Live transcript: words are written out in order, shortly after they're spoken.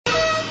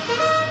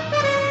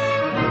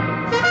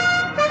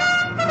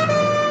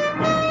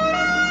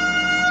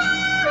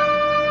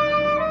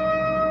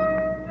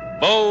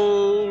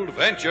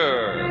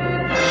Venture.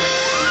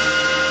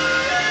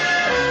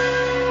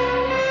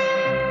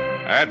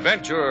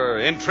 Adventure,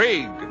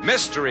 intrigue,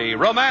 mystery,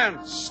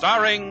 romance,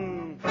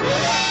 starring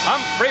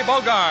Humphrey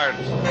Bogart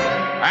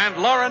and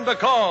Lauren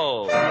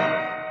Bacall.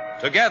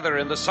 Together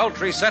in the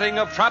sultry setting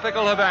of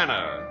tropical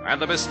Havana and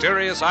the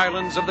mysterious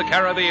islands of the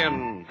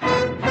Caribbean.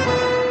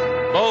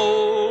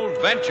 Bold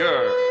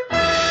Venture.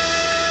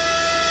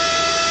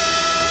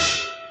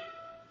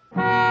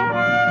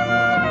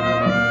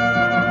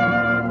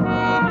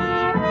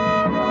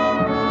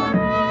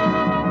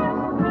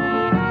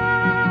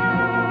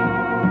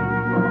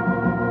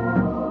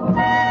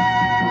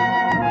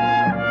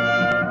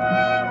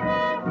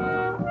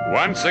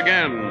 Once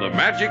again, the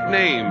magic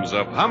names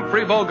of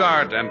Humphrey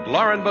Bogart and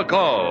Lauren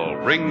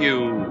Bacall bring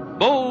you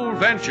Bold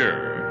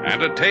Venture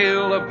and a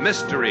tale of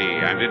mystery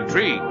and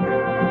intrigue.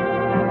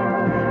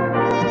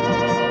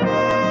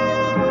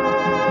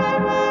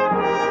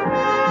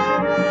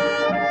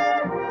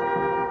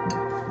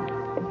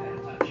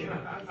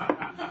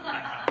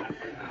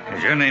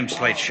 Is your name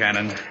Slate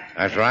Shannon?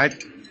 That's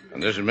right.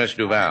 And this is Miss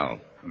Duval.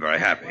 I'm very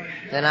happy.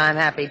 Then I'm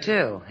happy,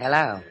 too.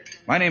 Hello.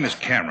 My name is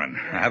Cameron.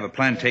 I have a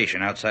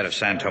plantation outside of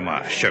San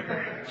Tomas,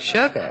 sugar.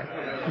 Sugar?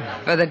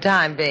 For the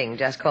time being,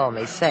 just call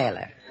me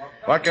Sailor.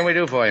 What can we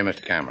do for you,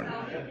 Mr. Cameron?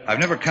 I've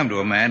never come to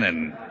a man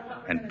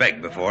and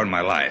begged before in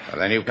my life. Well,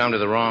 then you've come to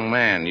the wrong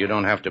man. You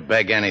don't have to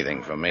beg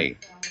anything from me.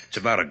 It's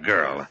about a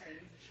girl.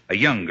 A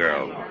young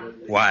girl.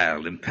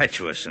 Wild,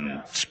 impetuous,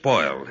 and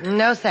spoiled.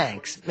 No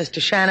thanks.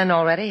 Mr. Shannon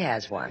already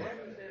has one.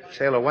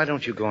 Sailor, why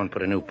don't you go and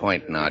put a new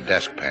point in our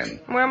desk pen?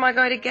 Where am I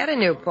going to get a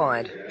new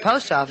point?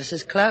 Post office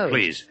is closed.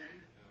 Please.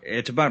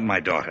 It's about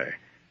my daughter.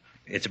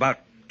 It's about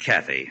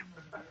Kathy.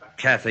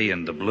 Kathy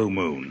and the Blue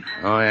Moon.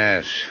 Oh,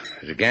 yes.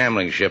 There's a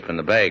gambling ship in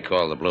the bay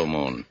called the Blue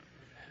Moon.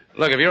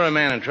 Look, if you're a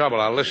man in trouble,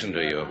 I'll listen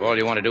to you. If all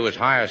you want to do is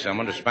hire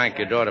someone to spank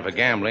your daughter for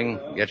gambling,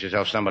 get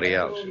yourself somebody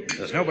else.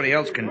 Because nobody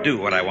else can do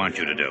what I want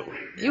you to do.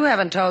 You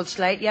haven't told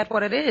Slate yet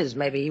what it is.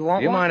 Maybe he won't.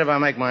 Do you mind if I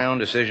make my own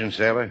decision,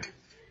 Sailor?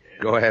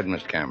 Go ahead,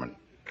 Mr. Cameron.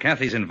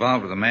 Kathy's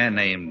involved with a man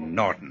named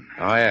Norton.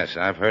 Oh, yes,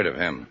 I've heard of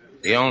him.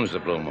 He owns the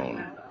Blue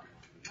Moon.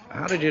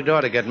 How did your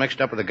daughter get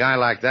mixed up with a guy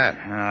like that?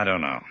 I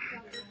don't know.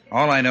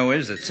 All I know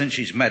is that since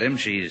she's met him,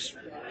 she's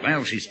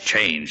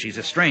changed. She's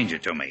a stranger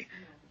to me.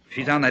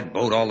 She's on that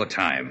boat all the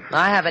time.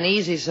 I have an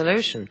easy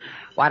solution.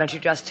 Why don't you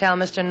just tell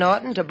Mr.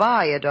 Norton to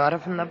buy your daughter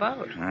from the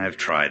boat? I've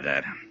tried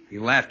that. He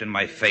laughed in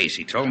my face.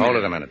 He told me... Hold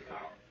it a minute.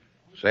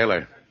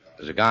 Sailor,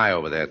 there's a guy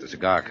over there at the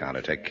cigar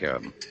counter. Take care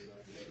of him.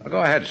 Now, go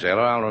ahead,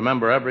 Sailor. I'll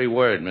remember every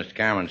word Mr.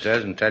 Cameron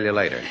says and tell you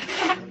later.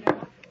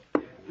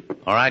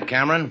 All right,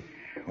 Cameron?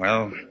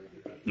 Well,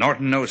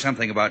 Norton knows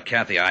something about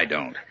Kathy I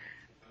don't.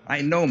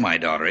 I know my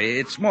daughter.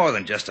 It's more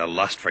than just a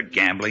lust for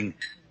gambling.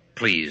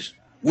 Please,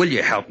 will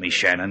you help me,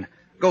 Shannon?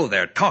 Go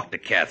there, talk to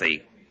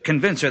Kathy.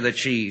 Convince her that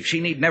she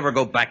need never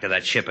go back to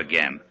that ship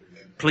again.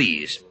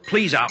 Please,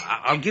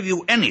 I'll give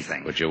you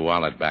anything. Put your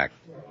wallet back.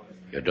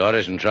 Your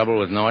daughter's in trouble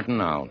with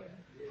Norton.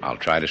 I'll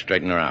try to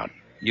straighten her out.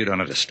 You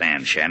don't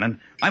understand,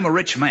 Shannon. I'm a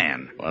rich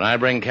man. When I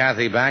bring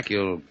Kathy back,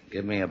 you'll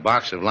give me a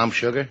box of lump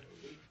sugar?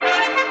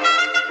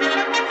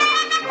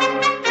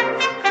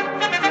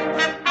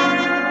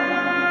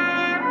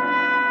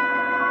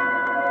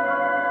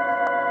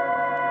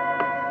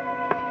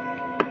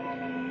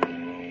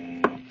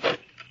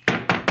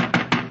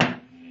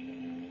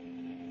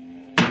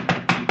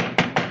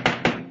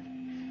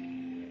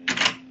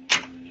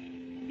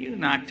 You're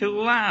not too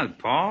loud,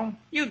 Paul.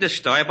 You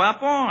disturb our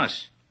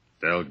boss.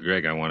 Tell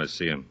Greg I want to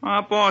see him.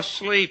 Our boss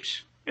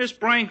sleeps. His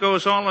brain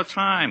goes all the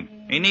time.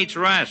 He needs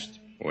rest.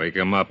 Wake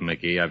him up,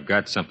 Mickey. I've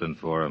got something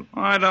for him.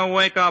 I don't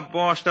wake our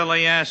boss till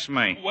he asks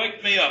me.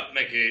 Wake me up,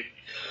 Mickey.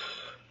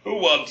 Who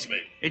wants me?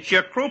 It's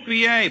your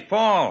croupier,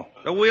 Paul.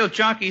 The wheel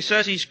junkie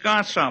says he's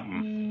got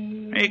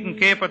something. He can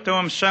keep it to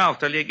himself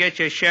till you get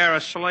your share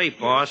of sleep,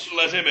 boss.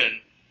 Let him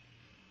in.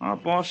 Our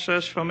boss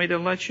says for me to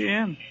let you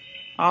in.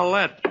 I'll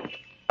let.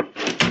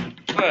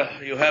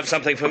 You have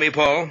something for me,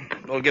 Paul?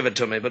 Well, give it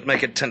to me, but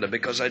make it tender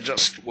because I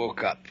just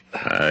woke up.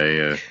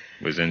 I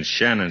was in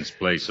Shannon's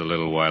place a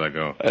little while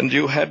ago. And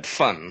you had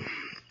fun.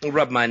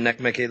 Rub my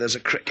neck, Mickey. There's a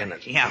crick in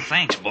it. Yeah,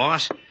 thanks,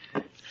 boss.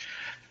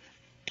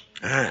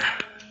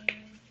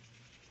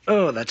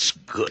 Oh, that's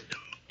good.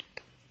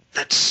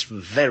 That's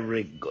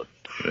very good.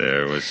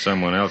 There was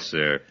someone else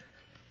there.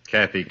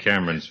 Kathy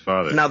Cameron's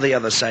father. Now the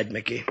other side,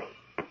 Mickey.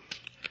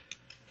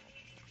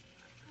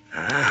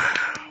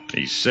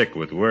 He's sick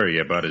with worry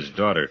about his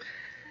daughter.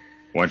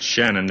 Wants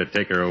Shannon to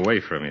take her away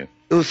from you.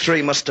 You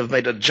three must have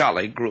made a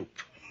jolly group.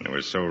 They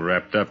were so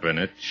wrapped up in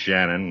it,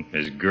 Shannon,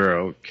 his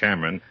girl,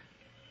 Cameron,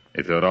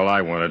 they thought all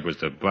I wanted was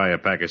to buy a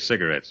pack of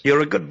cigarettes.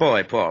 You're a good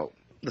boy, Paul.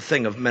 The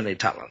thing of many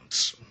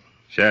talents.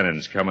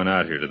 Shannon's coming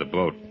out here to the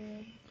boat.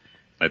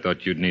 I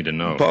thought you'd need to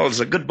know. Paul's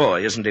a good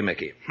boy, isn't he,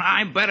 Mickey?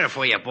 I'm better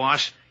for you,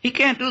 boss. He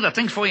can't do the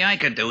things for you I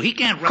can do. He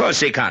can't... Of course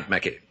he can't,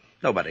 Mickey.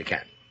 Nobody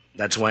can.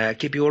 That's why I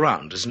keep you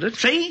around, isn't it?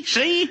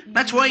 See?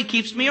 That's why he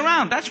keeps me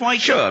around. That's why...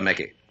 Sure,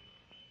 Mickey.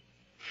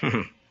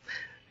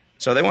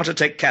 So they want to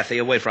take Kathy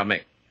away from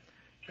me.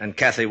 And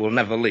Kathy will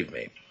never leave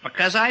me.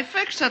 Because I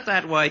fixed it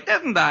that way,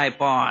 didn't I,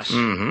 boss?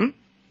 Mm-hmm.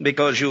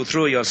 Because you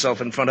threw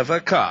yourself in front of her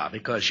car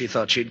because she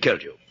thought she'd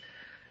killed you.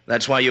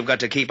 That's why you've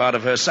got to keep out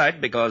of her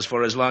sight, because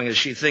for as long as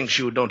she thinks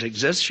you don't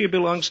exist, she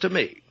belongs to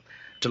me.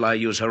 Till I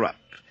use her up.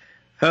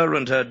 Her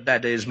and her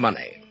daddy's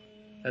money.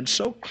 And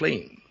so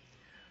clean.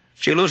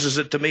 She loses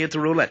it to me at the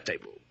roulette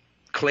table.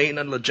 Clean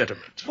and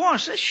legitimate.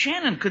 Boss, this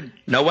Shannon could...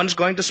 No one's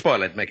going to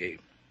spoil it, Mickey.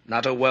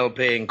 Not a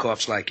well-paying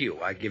corpse like you.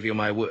 I give you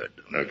my word.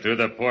 Look through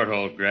the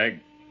porthole, Greg.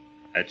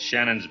 That's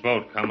Shannon's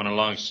boat coming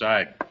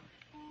alongside.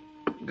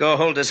 Go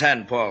hold his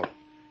hand, Paul.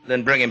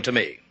 Then bring him to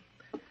me.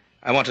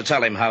 I want to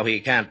tell him how he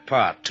can't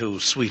part two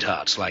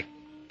sweethearts like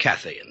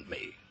Kathy and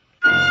me.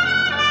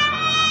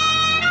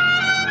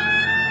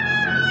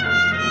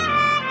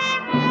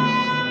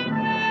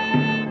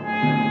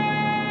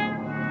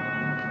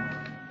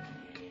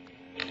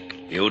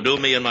 You do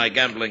me and my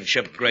gambling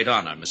ship great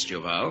honor, Miss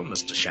Duval,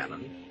 Mr.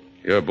 Shannon.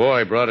 Your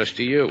boy brought us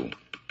to you.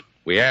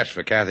 We asked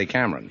for Kathy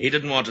Cameron. He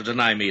didn't want to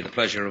deny me the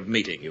pleasure of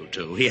meeting you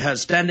two. He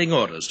has standing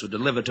orders to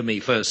deliver to me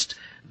first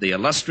the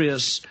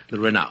illustrious, the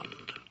renowned.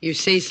 You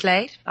see,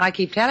 Slate? I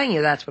keep telling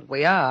you that's what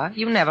we are.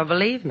 You never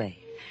believe me.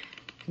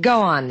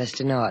 Go on,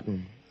 Mr.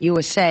 Norton. You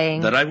were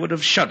saying... That I would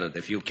have shuddered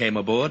if you came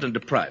aboard and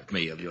deprived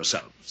me of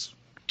yourselves.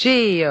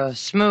 Gee, you're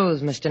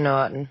smooth, Mr.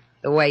 Norton.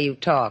 The way you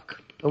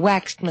talk. The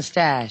waxed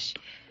mustache.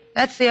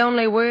 That's the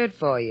only word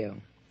for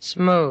you.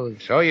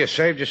 Smooth. So you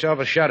saved yourself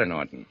a shudder,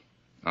 Norton.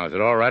 Now, is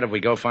it all right if we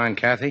go find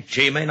Kathy?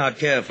 She may not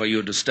care for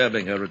you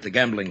disturbing her at the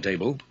gambling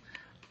table.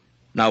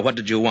 Now, what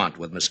did you want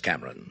with Miss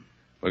Cameron?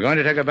 We're going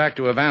to take her back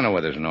to Havana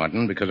with us,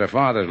 Norton, because her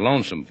father's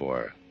lonesome for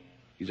her.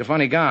 He's a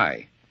funny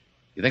guy.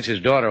 He thinks his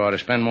daughter ought to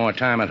spend more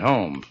time at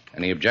home.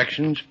 Any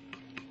objections?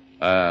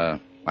 I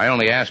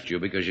only asked you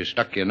because you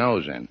stuck your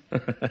nose in.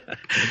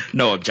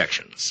 No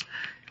objections.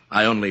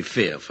 I only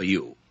fear for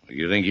you.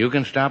 You think you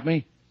can stop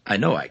me? I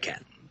know I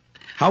can.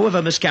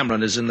 However, Miss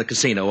Cameron is in the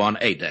casino on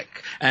A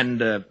deck.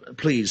 And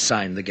please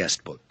sign the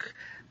guest book.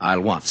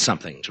 I'll want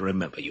something to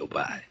remember you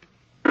by.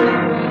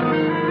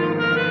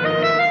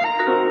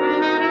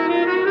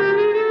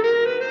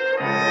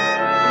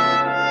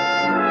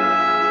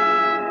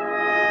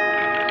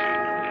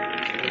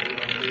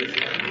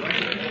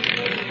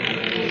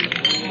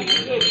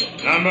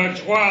 Number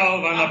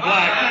 12 on the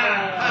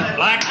black.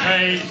 Black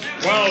pays,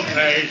 12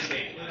 pays.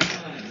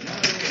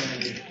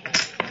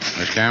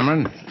 Miss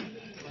Cameron?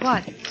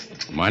 What?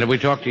 Mind if we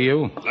talk to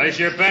you? Place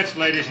your bets,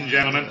 ladies and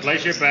gentlemen.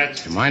 Place your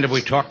bets. Mind if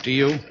we talk to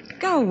you?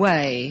 Go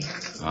away.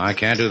 I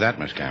can't do that,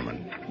 Miss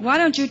Cameron. Why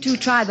don't you two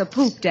try the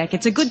poop deck?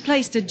 It's a good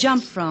place to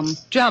jump from.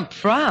 Jump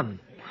from?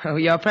 Oh,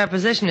 your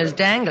preposition is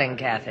dangling,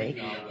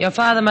 Kathy. Your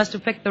father must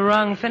have picked the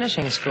wrong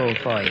finishing school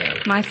for you.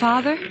 My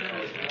father?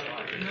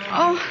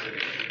 Oh,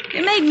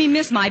 it made me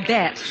miss my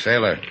bet.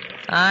 Sailor.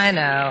 I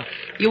know.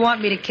 You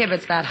want me to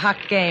kibitz that hot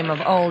game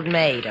of old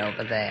maid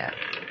over there.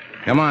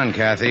 Come on,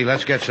 Kathy.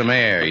 Let's get some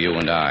air, you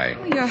and I.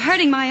 Oh, you're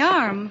hurting my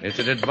arm. It's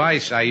an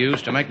advice I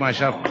use to make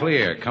myself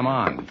clear. Come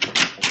on.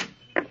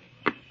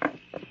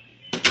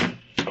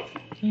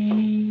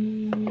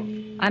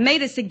 I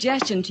made a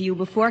suggestion to you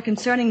before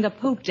concerning the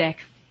poop deck.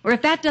 Or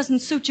if that doesn't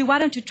suit you, why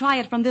don't you try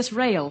it from this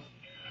rail?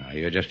 Now,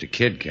 you're just a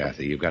kid,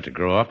 Kathy. You've got to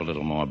grow up a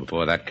little more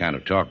before that kind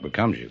of talk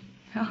becomes you.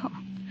 Oh,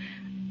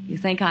 you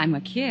think I'm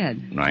a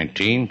kid?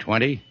 19,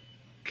 20?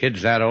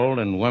 Kids that old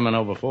and women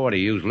over 40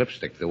 use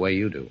lipstick the way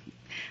you do.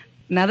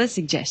 Another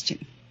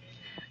suggestion.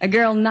 A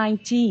girl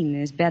 19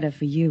 is better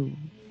for you.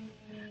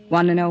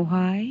 Want to know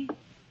why?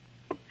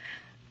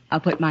 I'll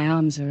put my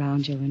arms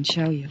around you and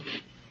show you.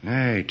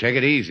 Hey, take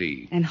it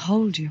easy. And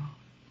hold you.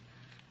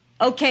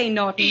 Okay,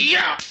 Norton.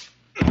 Yeah!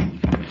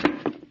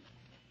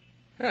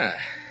 Ah.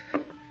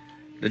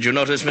 Did you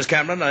notice, Miss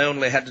Cameron? I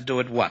only had to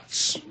do it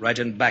once, right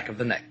in back of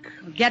the neck.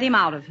 Get him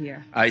out of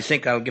here. I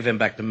think I'll give him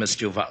back to Miss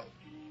Duval.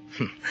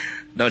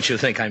 Don't you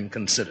think I'm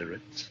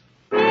considerate?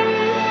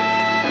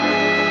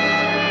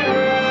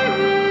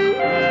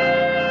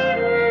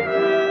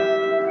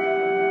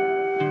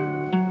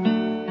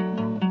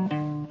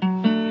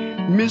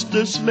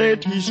 Mr.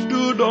 Slate, he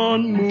stood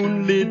on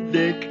moonlit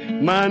deck.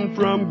 Man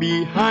from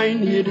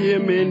behind hit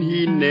him in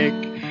he neck.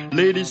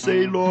 Lady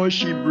Sailor,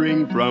 she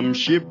bring from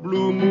ship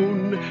Blue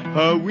Moon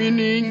her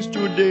winnings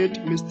to date,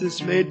 Mr.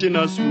 Slate in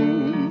a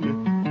swoon.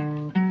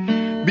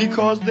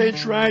 Because they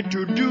tried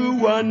to do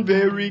one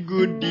very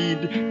good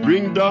deed,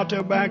 bring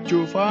daughter back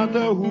to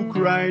father who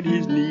cried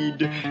his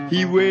need.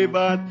 He waved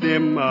at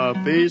them a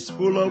face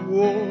full of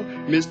woe.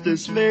 Mr.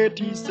 Slate,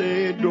 he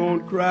said,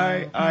 don't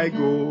cry, I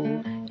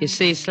go. You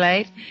see,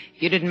 Slate,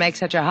 if you didn't make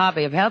such a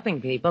hobby of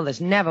helping people,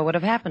 this never would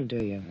have happened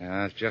to you.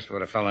 Yeah, that's just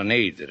what a fellow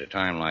needs at a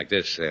time like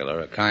this, Sailor.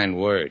 A kind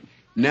word.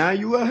 Now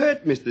you are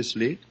hurt, Mr.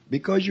 Slate,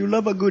 because you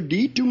love a good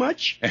deed too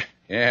much?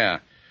 Yeah.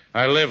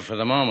 I live for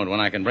the moment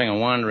when I can bring a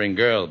wandering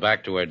girl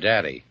back to her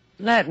daddy.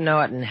 Let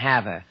Norton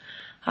have her.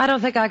 I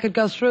don't think I could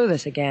go through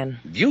this again.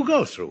 You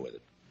go through with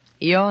it.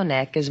 Your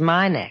neck is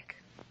my neck.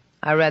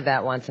 I read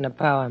that once in a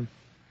poem.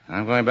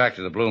 I'm going back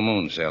to the Blue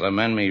Moon, Sailor.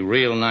 Mend me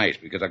real nice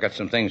because I got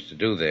some things to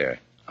do there.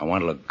 I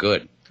want to look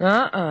good.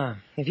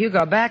 If you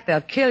go back,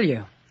 they'll kill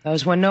you.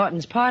 Those were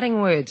Norton's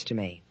parting words to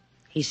me.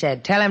 He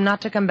said, tell him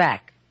not to come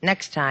back.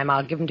 Next time,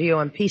 I'll give him to you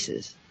in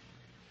pieces.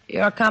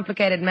 You're a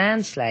complicated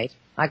man, Slate.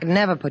 I could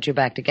never put you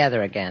back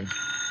together again.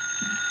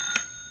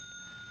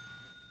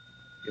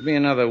 Give me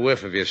another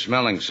whiff of your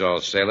smelling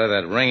salts, sailor.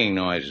 That ringing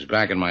noise is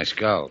back in my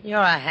skull. You're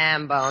a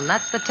ham bone.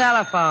 That's the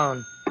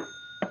telephone.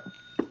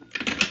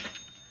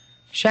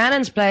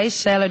 Shannon's place,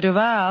 Sailor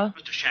Duval.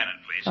 Mr. Shannon,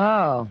 please.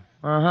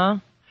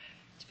 Oh,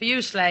 It's for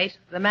you, Slate,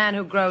 the man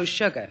who grows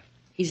sugar.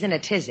 He's in a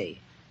tizzy.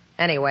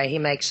 Anyway, he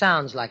makes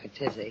sounds like a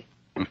tizzy.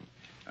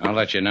 I'll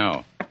let you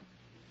know.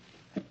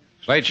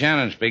 Slate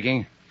Shannon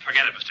speaking.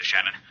 Forget it, Mr.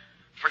 Shannon.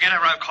 Forget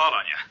ever I've called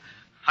on you.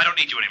 I don't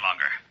need you any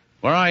longer.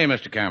 Where are you,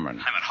 Mr. Cameron?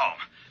 I'm at home.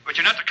 But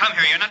you're not to come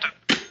here. You're not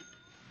to...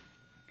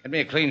 Get me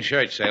a clean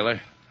shirt,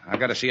 sailor. I've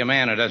got to see a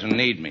man who doesn't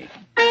need me.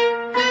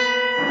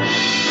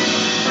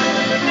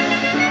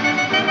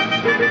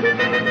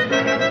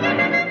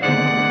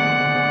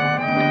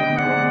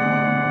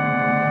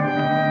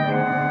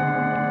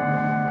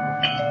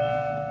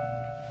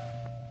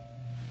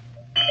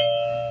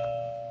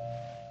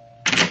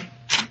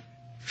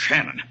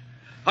 Shannon,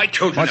 I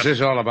told you... What's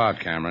this all about,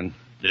 Cameron?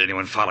 Did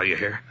anyone follow you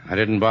here? I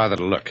didn't bother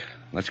to look.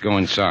 Let's go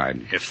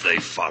inside. If they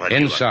followed you...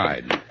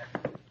 Inside.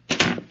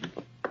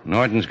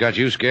 Norton's got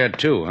you scared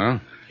too, huh?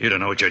 You don't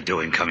know what you're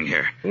doing coming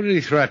here. Who did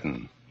he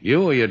threaten?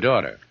 You or your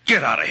daughter?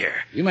 Get out of here.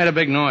 You made a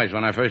big noise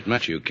when I first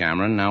met you,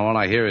 Cameron. Now all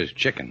I hear is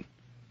chicken.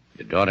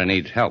 Your daughter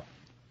needs help.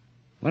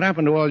 What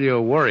happened to all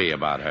your worry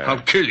about her? I'll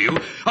kill you.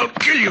 I'll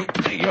kill you.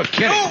 You're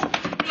kidding. No!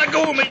 Let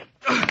go of me.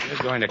 You're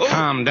going to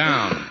calm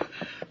down.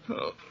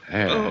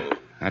 There.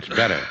 That's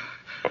better.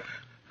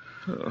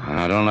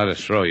 Now, don't let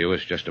us throw you.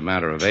 It's just a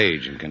matter of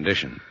age and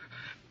condition.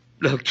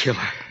 They'll kill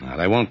her. Now,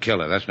 they won't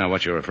kill her. That's not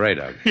what you're afraid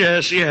of.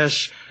 Yes.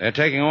 They're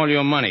taking all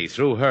your money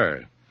through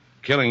her.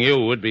 Killing you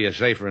would be a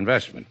safer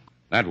investment.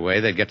 That way,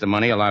 they'd get the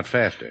money a lot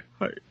faster.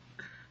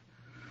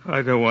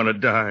 I don't want to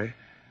die.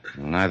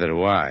 Well, neither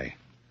do I.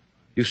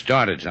 You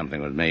started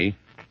something with me.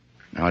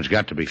 Now it's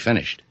got to be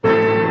finished.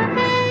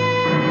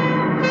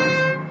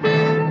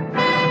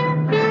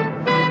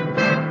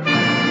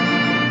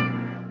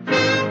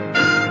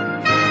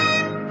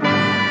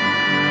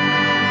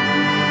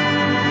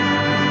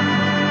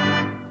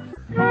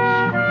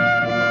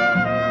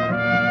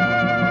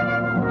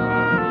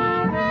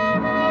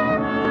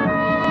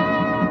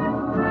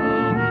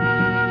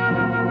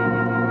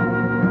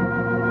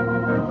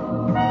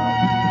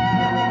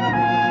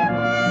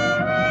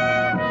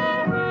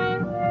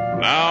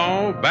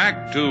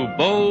 Back to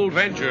Bold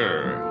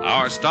Venture.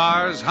 Our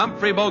stars,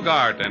 Humphrey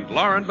Bogart and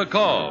Lauren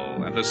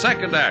Bacall, and the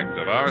second act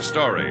of our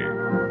story.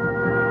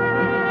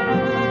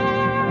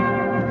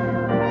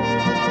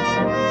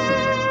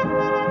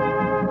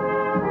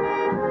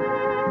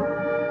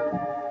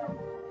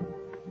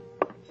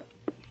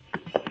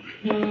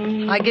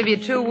 I give you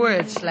 2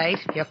 words, Slate.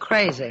 You're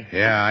crazy.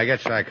 Yeah, I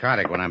get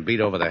psychotic when I'm beat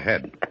over the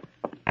head.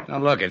 Now,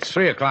 look, it's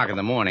 3 o'clock in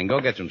the morning. Go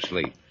get some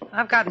sleep.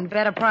 I've gotten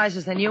better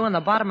prizes than you in the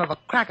bottom of a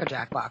Cracker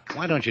Jack box.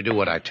 Why don't you do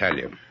what I tell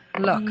you?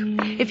 Look,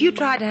 if you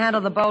tried to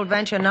handle the Bold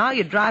Venture now,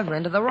 you'd drive her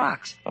into the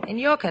rocks. In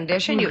your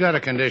condition, You've got a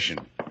condition.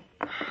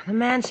 The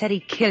man said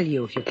he'd kill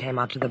you if you came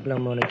out to the Blue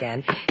Moon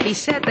again. He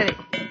said that...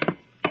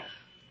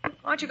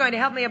 Aren't you going to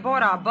help me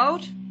aboard our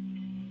boat?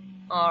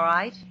 All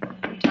right.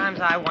 Sometimes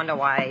I wonder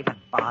why I even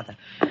bother.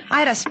 I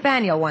had a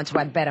spaniel once who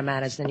had better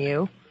manners than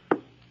you.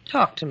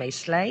 Talk to me,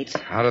 Slate.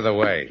 Out of the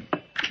way.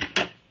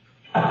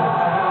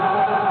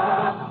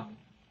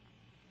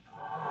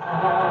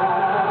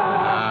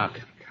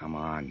 Come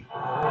on.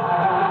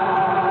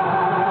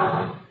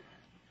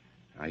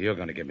 Now, you're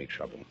going to give me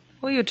trouble.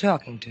 Who are you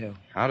talking to?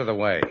 Out of the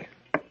way.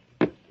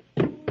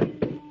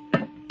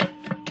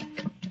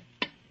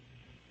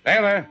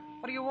 Sailor,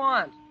 What do you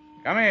want?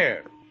 come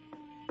here.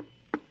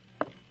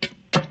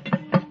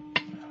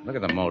 Look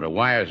at the motor.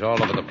 Wires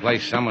all over the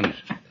place.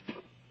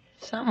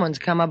 Someone's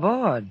come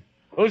aboard.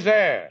 Who's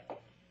there?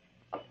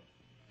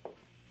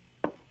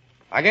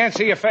 I can't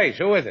see your face.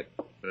 Who is it?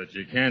 But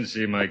you can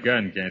see my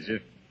gun, can't you?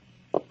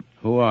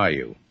 Who are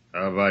you?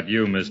 How about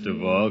you, Mr.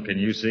 Vaughn? Can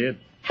you see it?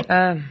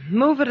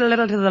 Move it a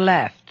little to the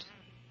left.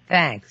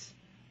 Thanks.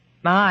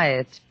 My,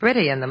 it's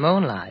pretty in the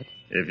moonlight.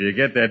 If you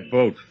get that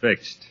boat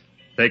fixed,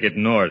 take it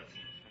north.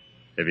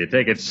 If you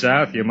take it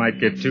south, you might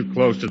get too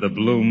close to the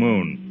Blue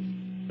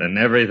Moon. Then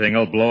everything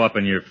will blow up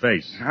in your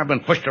face. I've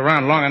been pushed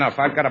around long enough.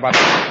 I've got about...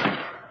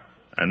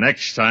 And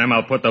next time,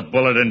 I'll put the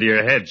bullet into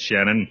your head,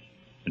 Shannon,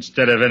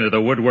 instead of into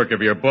the woodwork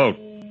of your boat.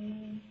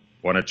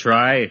 Want to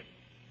try?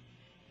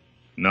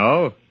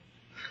 No?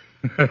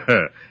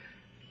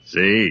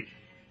 See?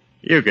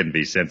 You can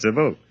be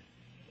sensible.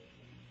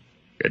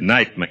 Good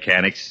night,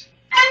 mechanics.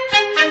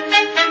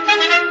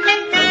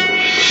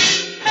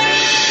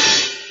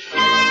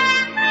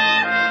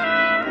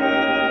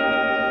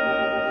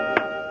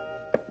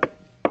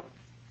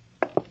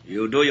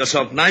 You do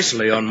yourself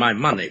nicely on my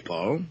money,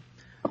 Paul.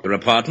 Your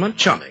apartment,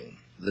 charming.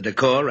 The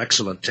decor,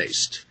 excellent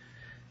taste.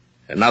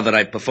 And now that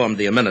I've performed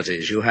the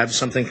amenities, you have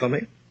something for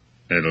me?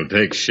 It'll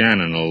take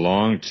Shannon a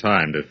long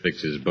time to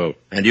fix his boat.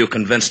 And you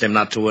convinced him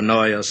not to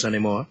annoy us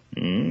anymore?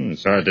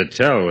 It's hard to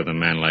tell with a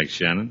man like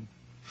Shannon.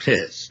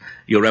 Yes,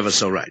 you're ever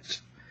so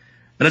right.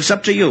 And it's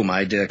up to you,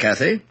 my dear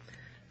Kathy.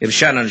 If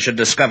Shannon should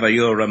discover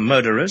you're a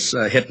murderess,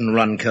 a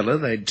hit-and-run killer,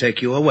 they'd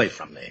take you away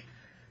from me.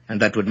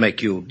 And that would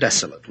make you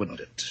desolate, wouldn't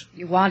it?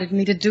 You wanted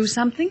me to do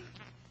something?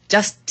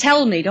 Just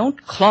tell me.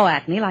 Don't claw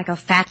at me like a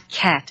fat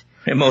cat.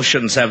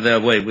 Emotions have their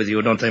way with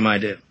you, don't they, my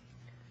dear?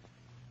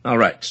 All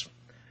right.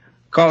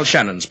 Call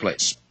Shannon's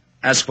place.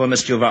 Ask for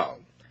Miss Duval.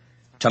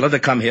 Tell her to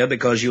come here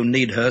because you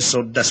need her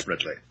so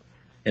desperately.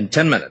 In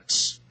 10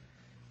 minutes.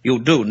 You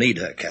do need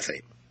her,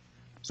 Kathy.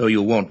 So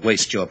you won't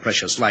waste your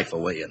precious life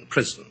away in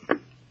prison.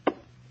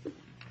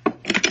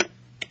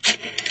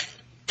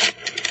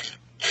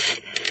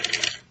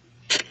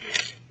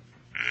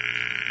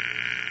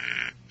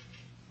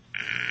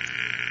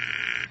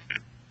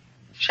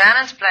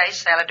 Shannon's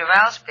place, Sailor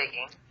Duval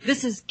speaking.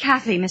 This is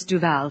Kathy, Miss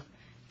Duval.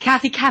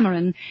 Kathy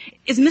Cameron.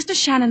 Is Mr.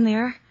 Shannon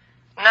there?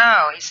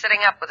 No, he's sitting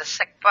up with a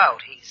sick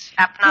boat. He's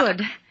hypnotic.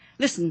 Good.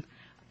 Listen,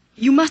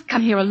 you must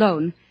come here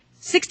alone.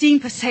 16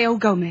 Paseo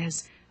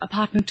Gomez,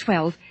 apartment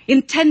 12.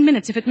 In 10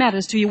 minutes, if it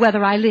matters to you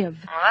whether I live.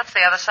 Well, that's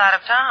the other side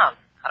of town.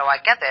 How do I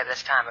get there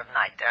this time of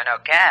night? There are no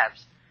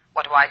cabs.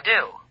 What do I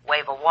do?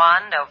 Wave a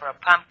wand over a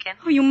pumpkin?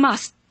 Oh, you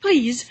must.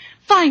 Please,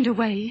 find a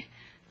way.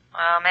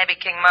 Well, maybe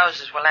King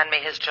Moses will lend me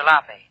his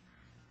jalopy.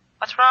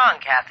 What's wrong,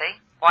 Kathy?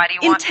 Why do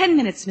you want... In 10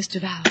 minutes,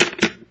 Mr. Val.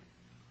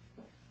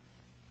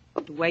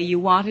 The way you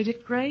wanted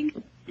it, Craig?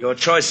 Your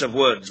choice of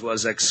words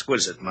was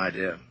exquisite, my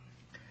dear.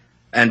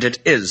 And it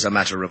is a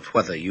matter of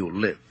whether you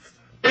live.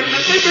 Dum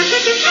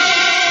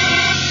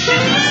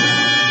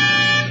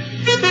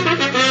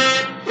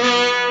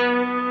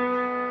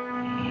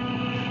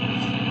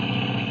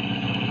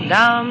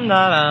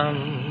da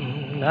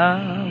dum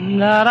dum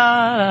da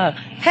da.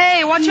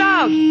 Hey, watch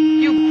out!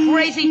 You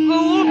crazy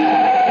fool!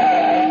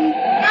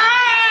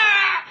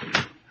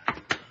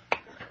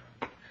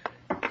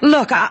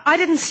 Look, I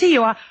didn't see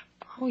you.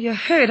 Oh, you're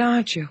hurt,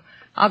 aren't you?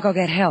 I'll go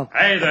get help.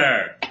 Hey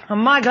there. I'm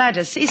my glad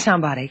to see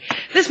somebody.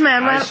 This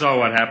man I ran... saw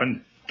what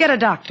happened. Get a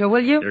doctor,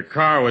 will you? Your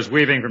car was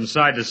weaving from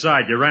side to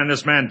side. You ran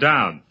this man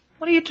down.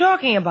 What are you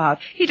talking about?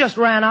 He just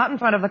ran out in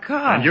front of the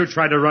car. And you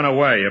tried to run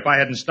away. If I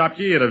hadn't stopped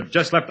you, you'd have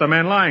just left the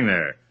man lying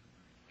there.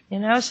 You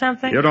know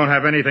something? You don't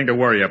have anything to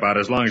worry about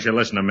as long as you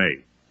listen to me.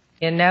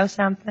 You know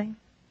something?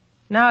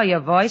 Now your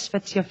voice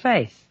fits your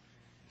face.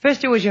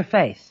 First it was your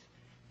face.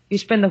 You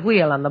spin the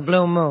wheel on the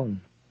blue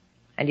moon.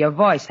 And your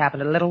voice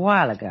happened a little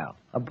while ago,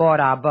 aboard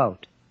our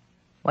boat.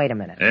 Wait a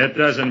minute. It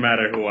doesn't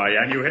matter who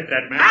I am. You hit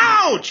that man.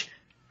 Ouch!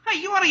 Hey,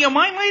 you out of your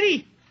mind,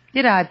 lady?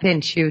 Did I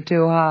pinch you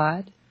too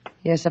hard?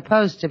 You're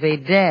supposed to be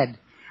dead.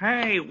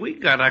 Hey, we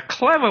got a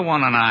clever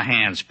one on our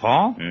hands,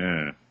 Paul.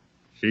 Yeah.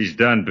 She's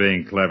done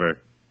being clever.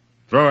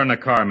 Throw her in the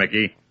car,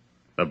 Mickey.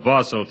 The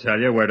boss will tell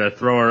you where to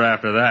throw her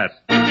after that.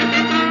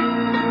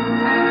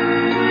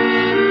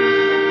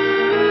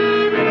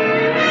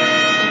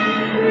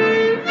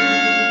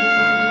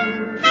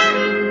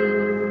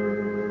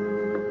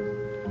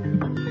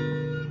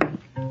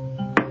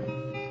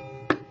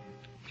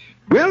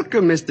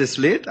 Welcome, Mr.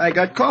 Slate. I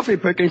got coffee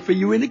perking for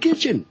you in the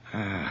kitchen.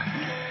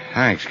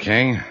 Thanks,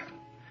 King.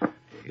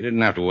 You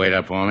didn't have to wait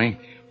up for me.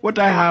 What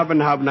I have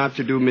and have not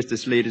to do, Mr.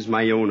 Slate, is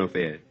my own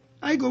affair.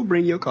 I go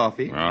bring your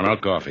coffee. Oh, no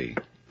coffee.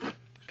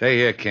 Stay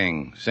here,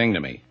 King. Sing to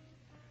me.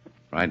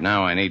 Right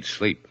now, I need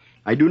sleep.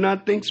 I do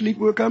not think sleep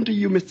will come to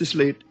you, Mr.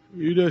 Slate.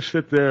 You just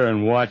sit there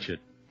and watch it.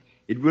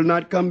 It will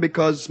not come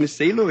because Miss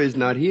Salo is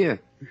not here.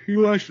 She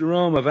wants to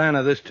roam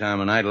Havana this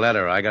time, and I'd let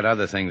her. I got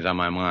other things on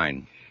my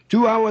mind.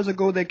 2 hours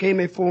ago, there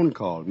came a phone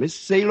call. Miss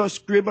Salo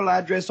scribble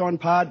address on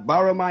pad,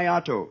 borrow my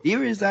auto.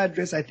 Here is the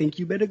address. I think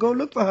you better go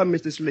look for her,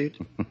 Mr. Slate.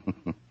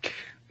 Because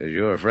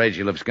you're afraid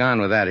she'll abscond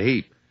with that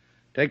heap.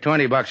 Take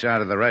 $20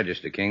 out of the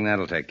register, King.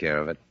 That'll take care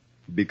of it.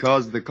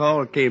 Because the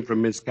call came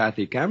from Miss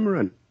Kathy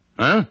Cameron.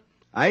 Huh?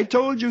 I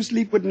told you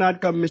sleep would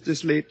not come, Mr.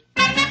 Slate.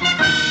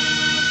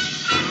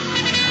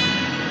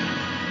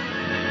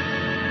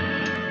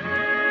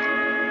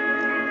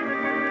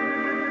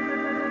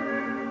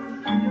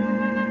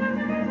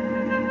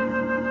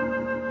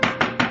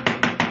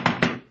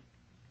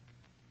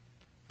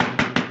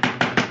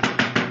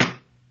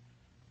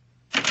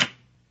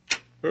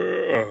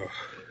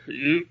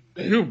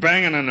 You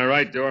banging on the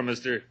right door,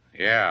 mister.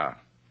 Yeah.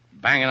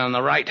 Banging on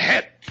the right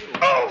head.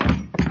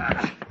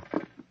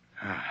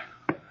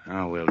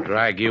 Now we'll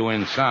drag you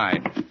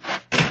inside.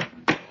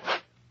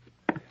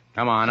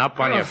 Come on, up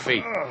on your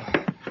feet.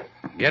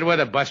 Get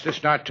with it, Buster.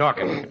 Start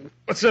talking.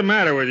 What's the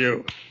matter with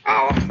you?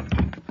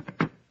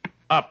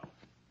 Up.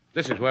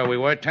 This is where we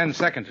were 10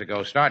 seconds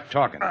ago. Start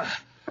talking.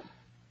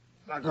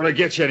 Not gonna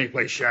get you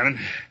anyplace, Shannon.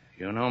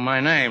 You know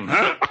my name.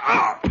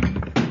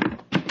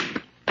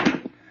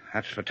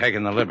 That's for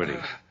taking the liberty.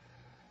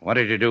 What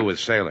did you do with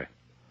Sailor?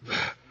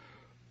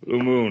 Blue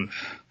Moon.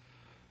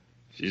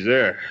 She's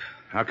there.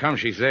 How come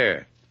she's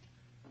there?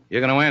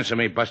 You're going to answer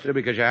me, Buster,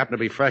 because you happen to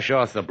be fresh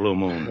off the Blue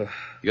Moon.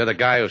 You're the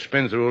guy who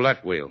spins the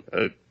roulette wheel.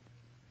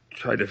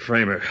 Tried to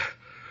frame her.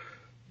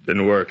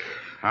 Didn't work.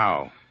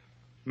 How?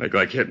 Make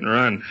like hit and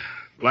run.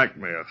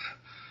 Blackmail.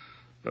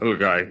 The little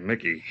guy,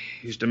 Mickey,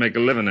 used to make a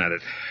living at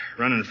it.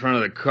 Run in front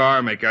of the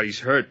car, make out he's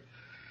hurt.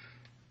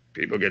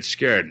 People get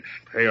scared.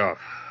 Pay off.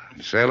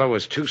 The sailor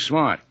was too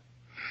smart.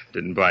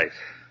 Didn't bite.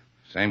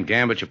 Same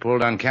gambit you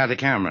pulled on Kathy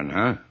Cameron,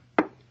 huh?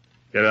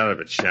 Get out of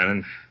it,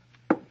 Shannon.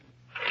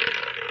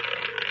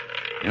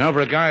 You know,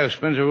 for a guy who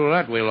spins a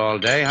roulette wheel all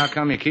day, how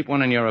come you keep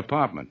one in your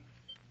apartment?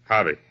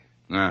 Hobby.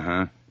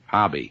 Uh-huh.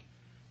 Hobby.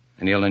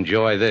 And you'll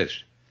enjoy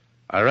this.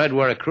 I read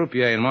where a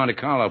croupier in Monte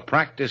Carlo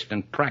practiced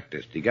and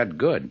practiced. He got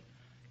good.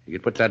 He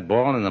could put that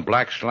ball in the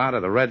black slot or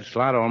the red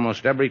slot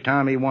almost every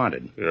time he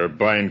wanted. You're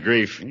buying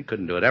grief. He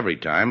couldn't do it every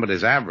time, but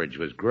his average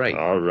was great.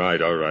 All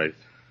right, all right.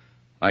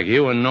 Like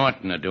you and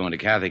Norton are doing to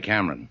Kathy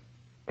Cameron.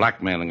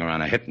 Blackmailing her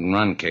on a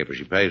hit-and-run caper.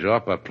 She pays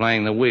off by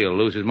playing the wheel,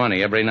 loses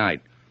money every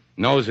night.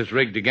 Knows it's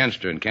rigged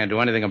against her and can't do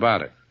anything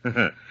about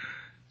it.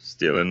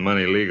 Stealing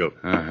money legal.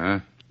 Uh-huh.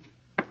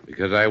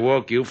 Because I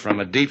woke you from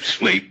a deep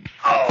sleep.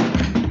 Oh!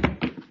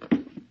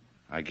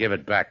 I give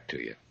it back to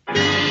you.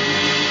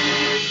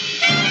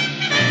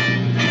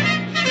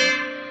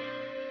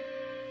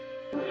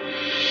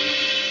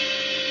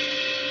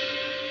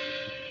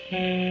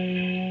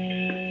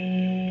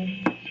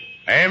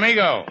 Hey,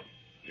 amigo.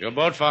 Your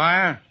boat for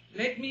hire?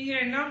 Let me hear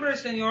a number,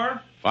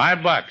 senor.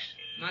 $5.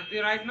 Not the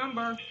right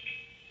number.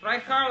 Try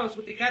Carlos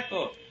with the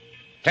catboat.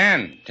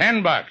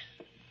 $10.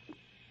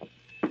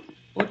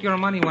 Put your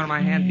money where my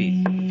hand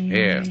is.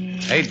 Here,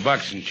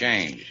 $8 and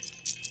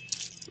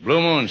change. The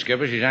Blue Moon,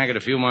 skipper. She's anchored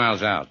a few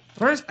miles out.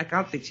 First, I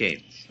count the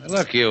change. Now,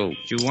 look, you.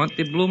 You want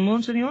the Blue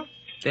Moon, senor?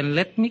 Then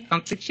let me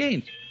count the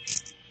change.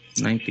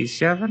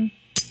 97,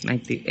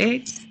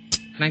 98,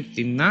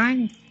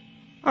 99.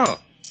 Oh,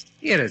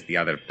 here is the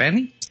other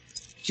penny.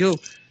 You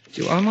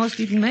almost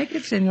didn't make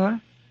it,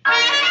 senor.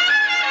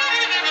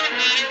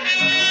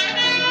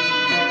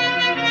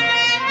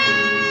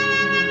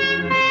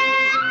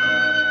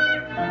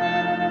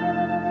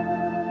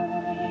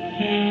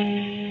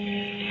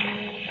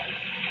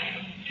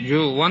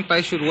 You want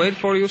I should wait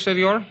for you,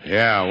 senor?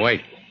 Yeah,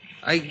 wait.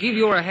 I give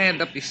you a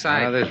hand up the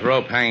side. Now, there's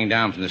rope hanging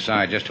down from the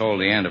side. Just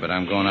hold the end of it.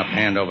 I'm going up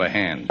hand over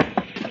hand.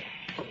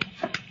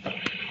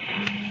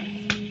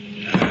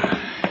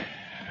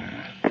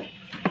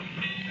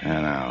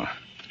 And now,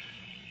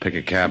 pick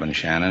a cabin,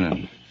 Shannon,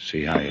 and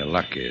see how your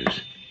luck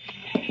is.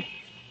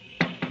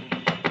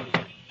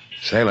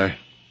 Sailor.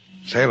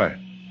 Sailor.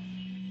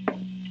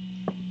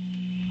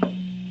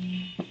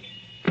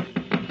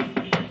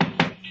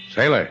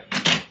 Sailor.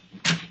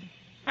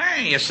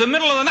 Hey, it's the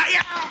middle of the night.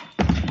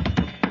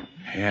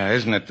 Yeah,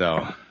 isn't it,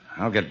 though?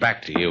 I'll get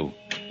back to you.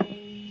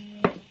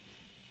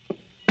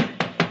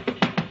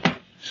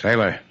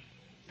 Sailor,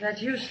 Is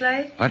that you,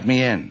 Slade? let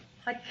me in.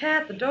 I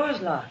can't. The door's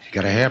locked. You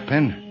got a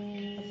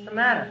hairpin? What's the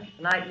matter?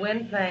 Night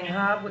wind playing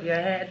hob with your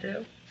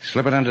hairdo?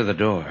 Slip it under the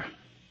door.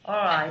 All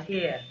right,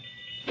 here.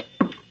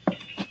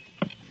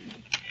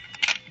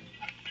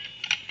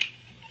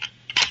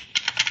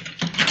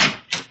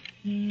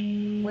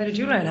 Where did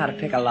you learn how to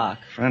pick a lock?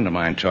 A friend of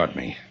mine taught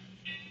me.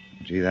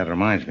 Gee, that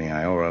reminds me,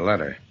 I owe her a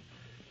letter.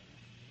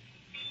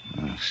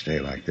 Oh, stay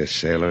like this,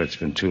 sailor. It's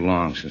been too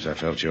long since I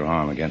felt your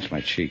arm against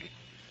my cheek.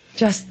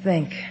 Just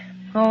think.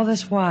 All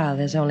this while,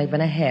 there's only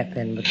been a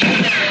hairpin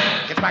between.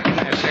 Get back in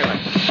there, sailor.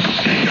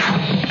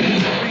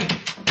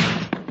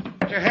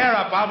 Get your hair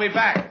up. I'll be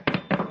back.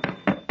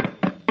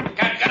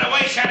 Get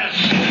away, Shannon.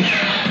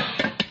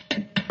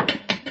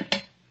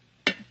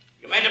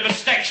 You made a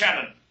mistake,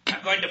 Shannon.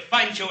 I'm going to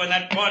find you in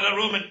that boiler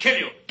room and kill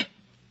you.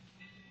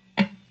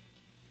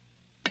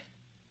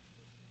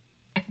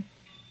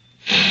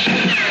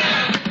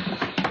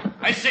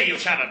 I see you,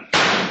 Shannon.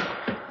 Well,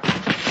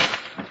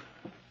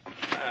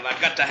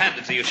 I've got to hand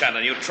it to you,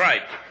 Shannon. You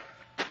tried.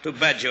 Too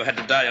bad you had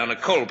to die on a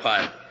coal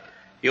pile.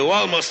 You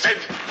almost...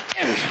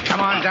 Come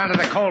on down to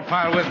the coal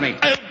pile with me.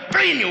 I'll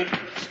brain you.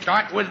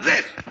 Start with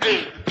this.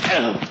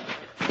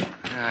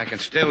 I can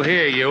still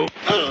hear you.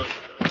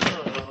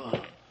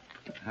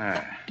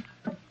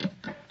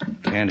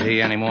 Can't hear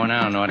you anymore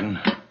now, Norton.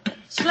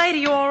 Slade, are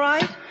you all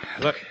right?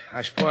 Look,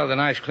 I spoiled the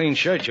nice clean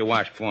shirt you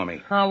washed for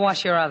me. I'll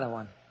wash your other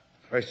one.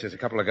 First, there's a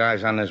couple of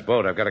guys on this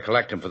boat. I've got to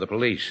collect them for the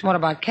police. What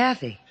about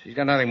Kathy? She's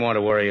got nothing more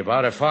to worry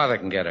about. Her father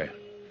can get her.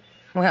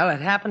 Well, it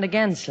happened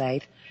again,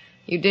 Slade.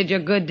 You did your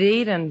good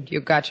deed, and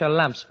you got your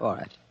lumps for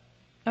it.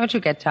 Don't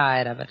you get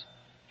tired of it.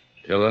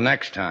 Till the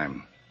next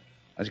time.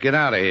 Let's get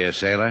out of here,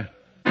 sailor.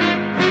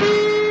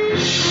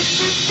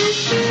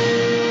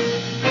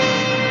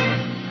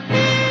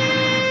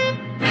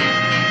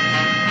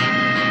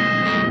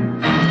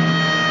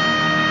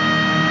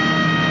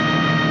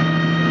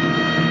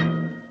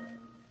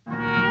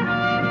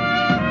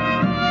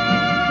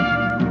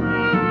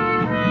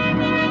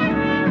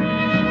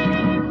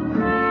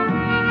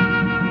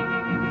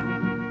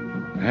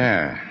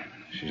 Yeah,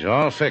 she's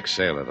all fixed,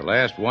 sailor. The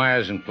last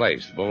wire's in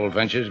place. The Bold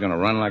Venture's going to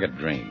run like a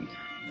dream.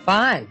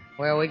 Fine.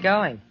 Where are we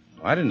going?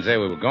 I didn't say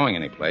we were going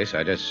anyplace.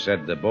 I just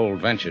said the Bold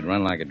Venture'd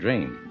run like a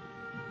dream.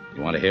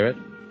 You want to hear it?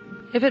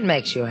 If it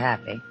makes you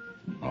happy.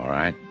 All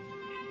right.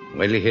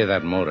 Wait till you hear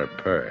that motor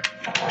purr.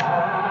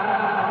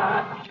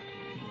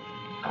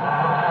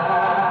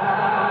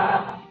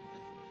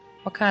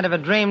 What kind of a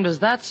dream does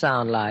that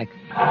sound like?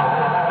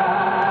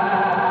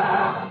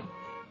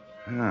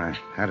 I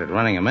had it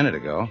running a minute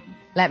ago.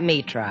 Let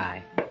me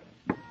try.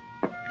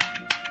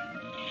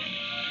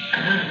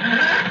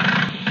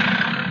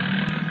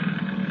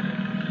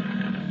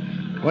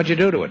 What'd you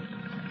do to it?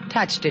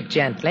 Touched it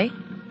gently.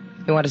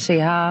 You want to see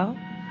how?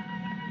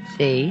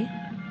 See?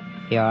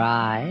 Your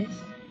eyes,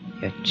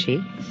 your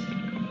cheeks,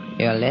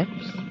 your lips.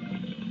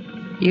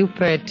 You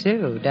purr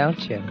too, don't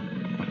you?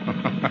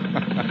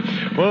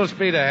 Full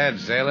speed ahead,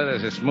 sailor.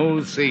 There's a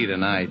smooth sea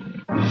tonight.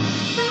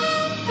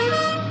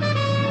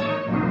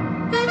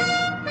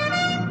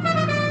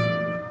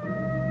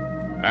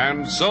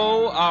 And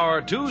so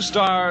our two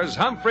stars,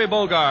 Humphrey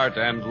Bogart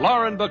and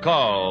Lauren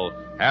Bacall,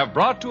 have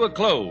brought to a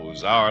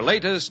close our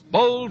latest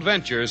bold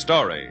venture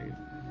story.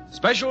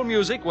 Special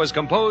music was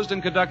composed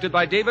and conducted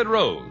by David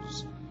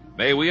Rose.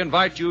 May we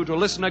invite you to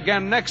listen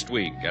again next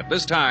week at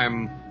this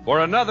time for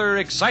another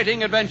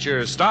exciting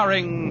adventure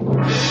starring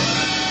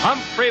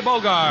Humphrey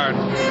Bogart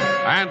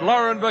and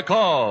Lauren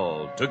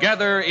Bacall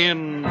together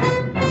in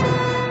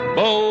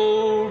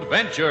Bold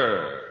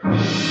Venture.